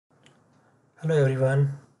Hello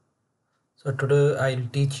everyone. So today I'll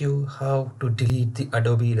teach you how to delete the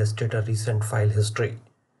Adobe Illustrator recent file history.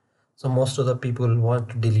 So most of the people want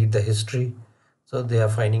to delete the history, so they are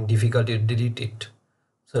finding difficulty to delete it.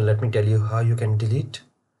 So let me tell you how you can delete.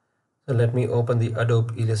 So let me open the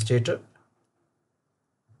Adobe Illustrator.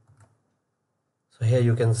 So here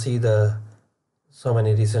you can see the so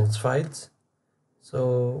many recent files.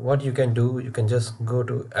 So what you can do, you can just go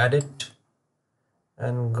to edit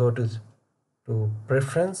and go to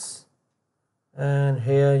preference, and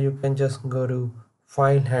here you can just go to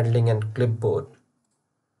file handling and clipboard.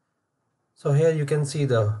 So here you can see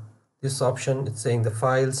this option. It's saying the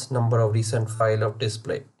files number of recent file of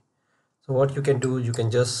display. So what you can do, you can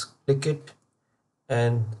just click it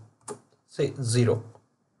and say 0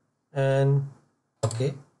 and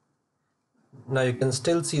okay. Now you can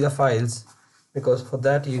still see the files, because for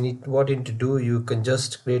that what you need to do, you can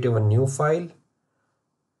just create a new file.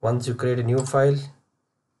 Once you create a new file,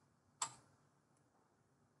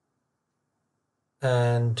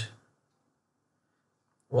 and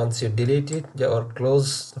once you delete it or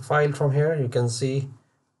close the file from here, you can see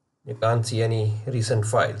you can't see any recent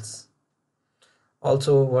files.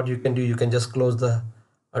 Also what you can do, you can just close the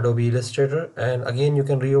Adobe Illustrator and again you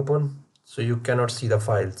can reopen, so you cannot see the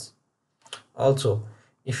files. Also,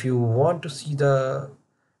 if you want to see the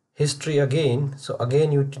history again, so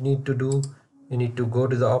again you need to go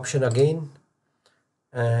to the option again,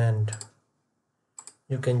 and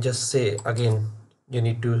you can just say again you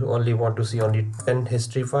need to want to see only 10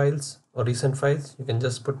 history files or recent files. You can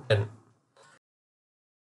just put 10.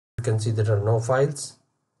 You can see there are no files.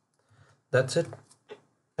 That's it.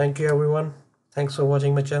 Thank you everyone. Thanks for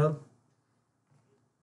watching my channel.